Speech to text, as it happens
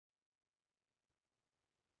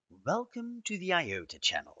Welcome to the IoT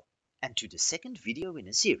channel and to the second video in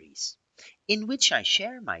a series in which I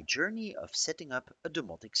share my journey of setting up a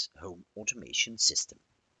Domoticz home automation system.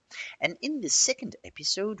 And in this second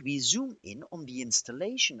episode we zoom in on the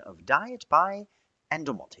installation of Dietpi and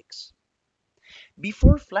Domoticz.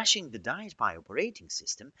 Before flashing the Dietpi operating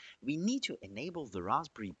system, we need to enable the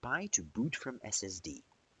Raspberry Pi to boot from SSD.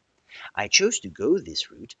 I chose to go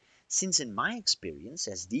this route since in my experience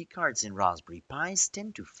SD cards in Raspberry Pis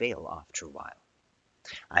tend to fail after a while.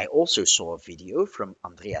 I also saw a video from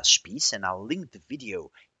Andreas Spies, and I'll link the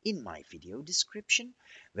video in my video description,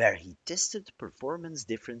 where he tested performance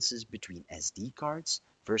differences between SD cards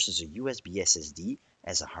versus a USB SSD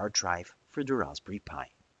as a hard drive for the Raspberry Pi.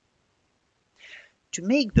 To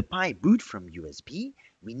make the Pi boot from USB,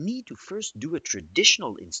 we need to first do a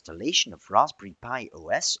traditional installation of Raspberry Pi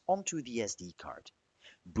OS onto the SD card.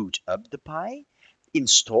 Boot up the Pi,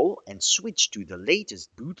 install and switch to the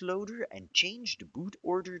latest bootloader and change the boot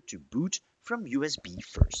order to boot from USB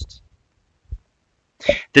first.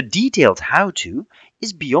 The detailed how-to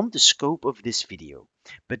is beyond the scope of this video,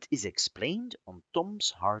 but is explained on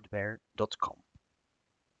tomshardware.com.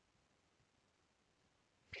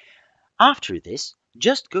 After this,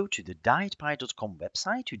 just go to the dietpi.com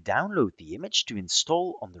website to download the image to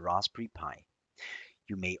install on the Raspberry Pi.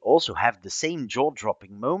 You may also have the same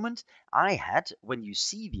jaw-dropping moment I had when you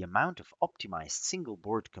see the amount of optimized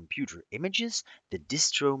single-board computer images the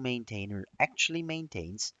distro maintainer actually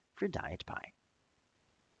maintains for Dietpi.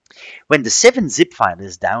 When the 7-zip file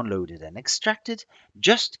is downloaded and extracted,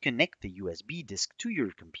 just connect the USB disk to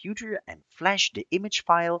your computer and flash the image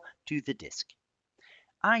file to the disk.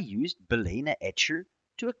 I used Balena Etcher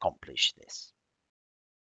to accomplish this.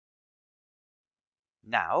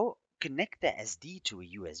 Now, connect the SD to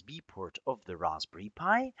a USB port of the Raspberry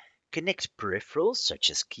Pi, connect peripherals such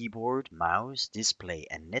as keyboard, mouse, display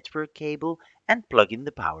and network cable, and plug in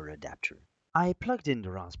the power adapter. I plugged in the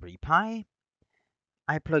Raspberry Pi,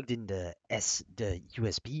 I plugged in the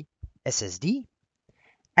USB SSD,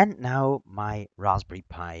 and now my Raspberry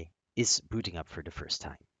Pi is booting up for the first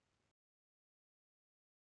time.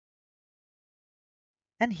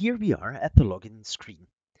 And here we are at the login screen,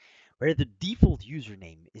 where the default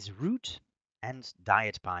username is root and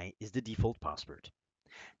Dietpi is the default password.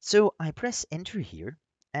 So I press enter here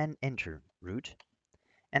and enter root,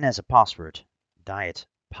 and as a password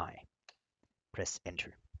Dietpi. Press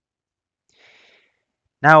enter.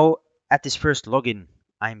 Now at this first login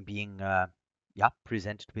I'm being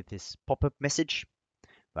presented with this pop-up message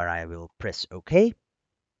where I will press OK.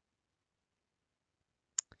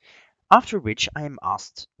 After which I am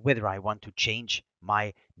asked whether I want to change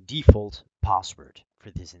my default password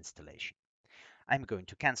for this installation. I'm going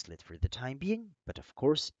to cancel it for the time being, but of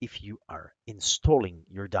course, if you are installing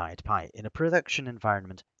your Dietpi in a production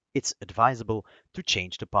environment, it's advisable to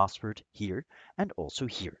change the password here and also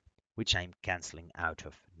here, which I'm canceling out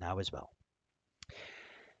of now as well.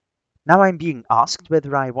 Now I'm being asked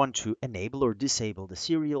whether I want to enable or disable the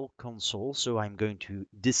serial console, so I'm going to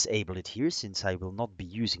disable it here since I will not be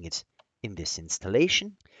using it in this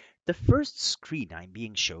installation. The first screen I'm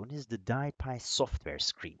being shown is the Dietpi software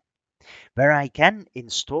screen, where I can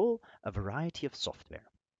install a variety of software.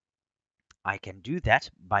 I can do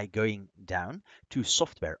that by going down to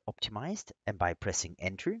Software Optimized and by pressing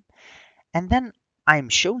Enter. And then I'm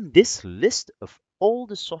shown this list of all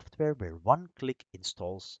the software where one-click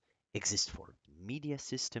installs exist for media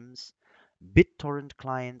systems, BitTorrent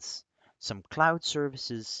clients, some cloud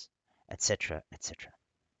services, etc., etc.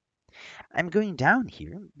 I'm going down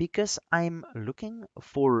here because I'm looking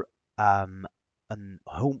for a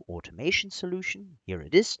home automation solution. Here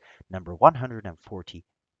it is, number 140,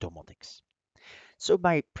 Domoticz. So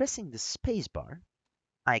by pressing the spacebar,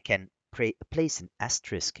 I can place an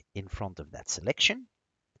asterisk in front of that selection.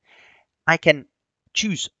 I can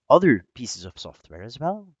choose other pieces of software as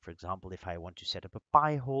well. For example, if I want to set up a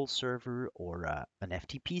Pi-hole server or an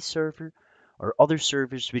FTP server or other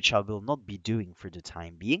servers which I will not be doing for the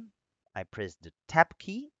time being, I press the Tab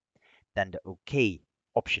key, then the OK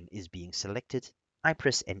option is being selected. I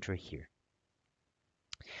press Enter here.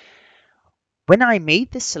 When I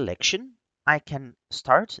made this selection, I can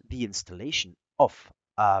start the installation of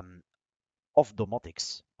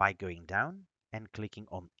Domoticz by going down and clicking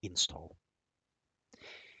on Install.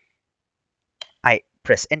 I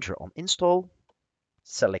press Enter on Install,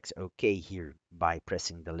 select OK here by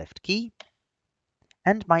pressing the left key,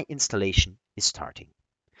 and my installation is starting.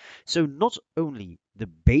 So not only the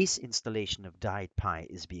base installation of Dietpi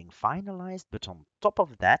is being finalized, but on top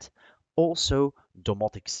of that, also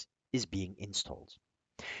Domoticz is being installed.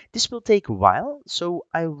 This will take a while, so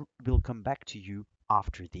I will come back to you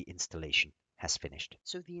after the installation has finished.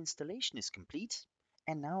 So the installation is complete,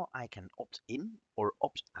 and now I can opt in or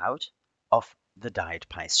opt out of the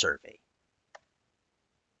Dietpi survey.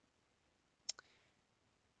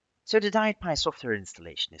 So the Dietpi software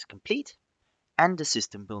installation is complete, and the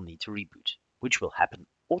system will need to reboot, which will happen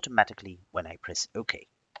automatically when I press OK.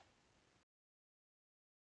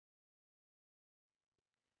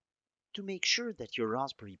 To make sure that your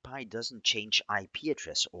Raspberry Pi doesn't change IP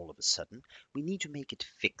address all of a sudden, we need to make it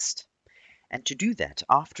fixed. And to do that,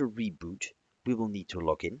 after reboot, we will need to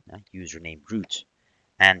log in, username root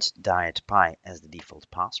and Dietpi as the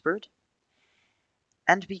default password.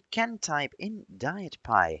 And we can type in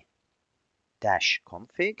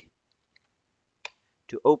dietpi-config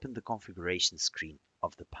to open the configuration screen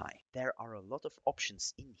of the Pi. There are a lot of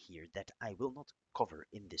options in here that I will not cover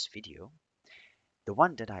in this video. The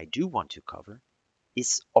one that I do want to cover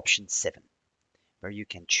is option 7, where you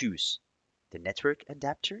can choose the network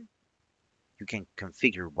adapter. You can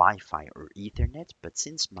configure Wi-Fi or Ethernet, but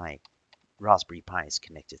since my Raspberry Pi is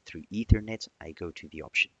connected through Ethernet, I go to the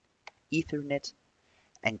option Ethernet,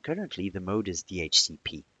 and currently the mode is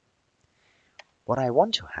DHCP. What I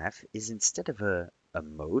want to have is, instead of a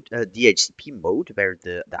DHCP mode where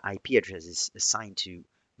the IP address is assigned to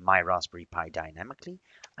my Raspberry Pi dynamically,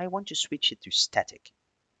 I want to switch it to static.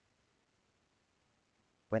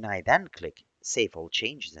 When I then click Save All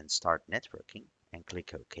Changes and Start Networking and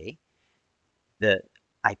click OK, the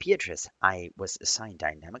IP address I was assigned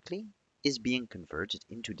dynamically is being converted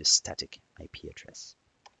into the static IP address.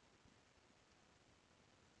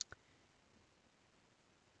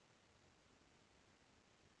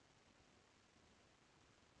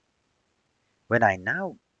 When I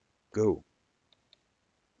now go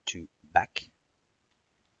to Back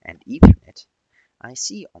and Ethernet, I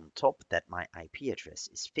see on top that my IP address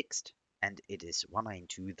is fixed and it is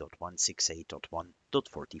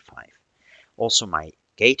 192.168.1.45. Also, my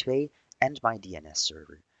gateway and my DNS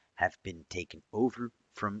server have been taken over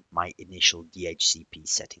from my initial DHCP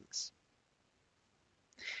settings.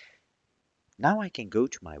 Now I can go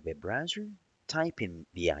to my web browser, type in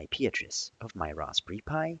the IP address of my Raspberry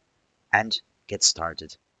Pi, and get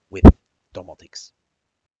started with Domoticz.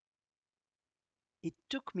 It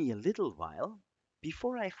took me a little while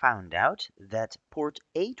before I found out that port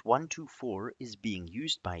 8124 is being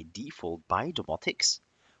used by default by Domoticz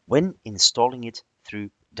when installing it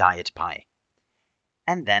through Dietpi.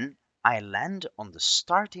 And then I land on the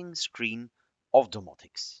starting screen of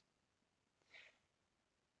Domoticz.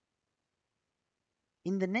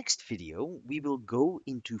 In the next video, we will go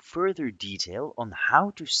into further detail on how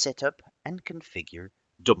to set up and configure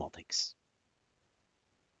Domoticz.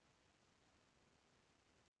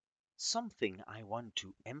 Something I want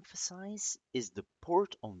to emphasize is the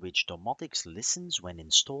port on which Domoticz listens when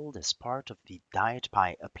installed as part of the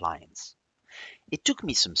Dietpi appliance. It took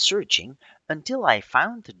me some searching until I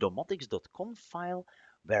found the domoticz.conf file,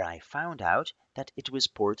 where I found out that it was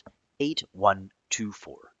port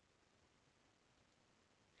 8124.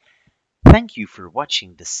 Thank you for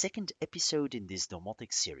watching the second episode in this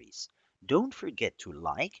Domoticz series. Don't forget to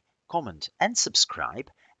like, comment and subscribe,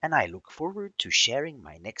 and I look forward to sharing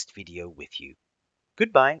my next video with you.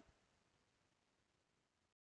 Goodbye.